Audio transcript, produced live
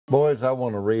Boys, I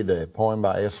want to read a poem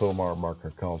by S. Omar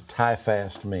Barker called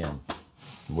Tie-Fast Men.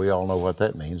 We all know what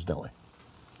that means, don't we?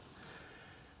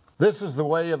 This is the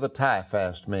way of the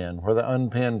tie-fast men, where the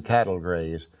unpenned cattle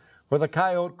graze, where the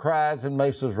coyote cries and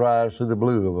mesas rise through the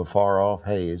blue of a far-off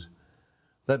haze,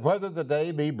 that whether the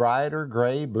day be bright or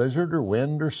gray, blizzard or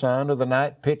wind or sun, or the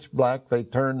night pitch black, they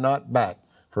turn not back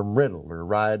from riddle or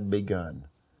ride begun.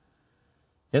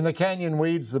 In the canyon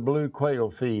weeds the blue quail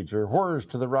feeds, or whirs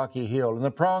to the rocky hill, and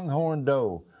the pronghorn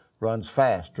doe runs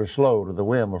fast or slow to the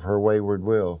whim of her wayward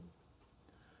will.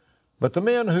 But the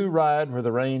men who ride where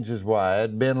the range is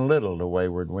wide bend little to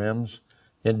wayward whims.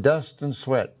 In dust and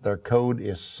sweat their code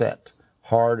is set,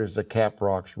 hard as the cap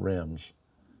rock's rims.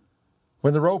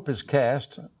 When the rope is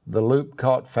cast, the loop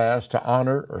caught fast to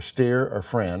honor or steer or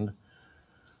friend,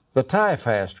 the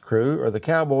tie-fast crew are the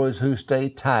cowboys who stay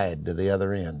tied to the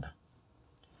other end.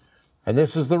 And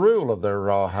this is the rule of their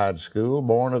rawhide school,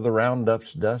 born of the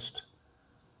roundup's dust.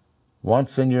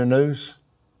 Once in your noose,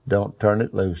 don't turn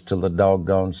it loose till the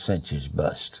doggone cinches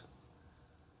bust.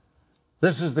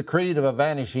 This is the creed of a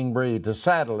vanishing breed, to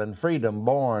saddle and freedom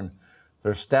born,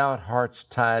 their stout hearts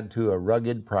tied to a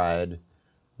rugged pride,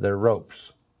 their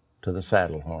ropes to the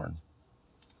saddle horn.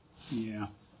 Yeah.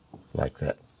 Like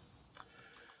that.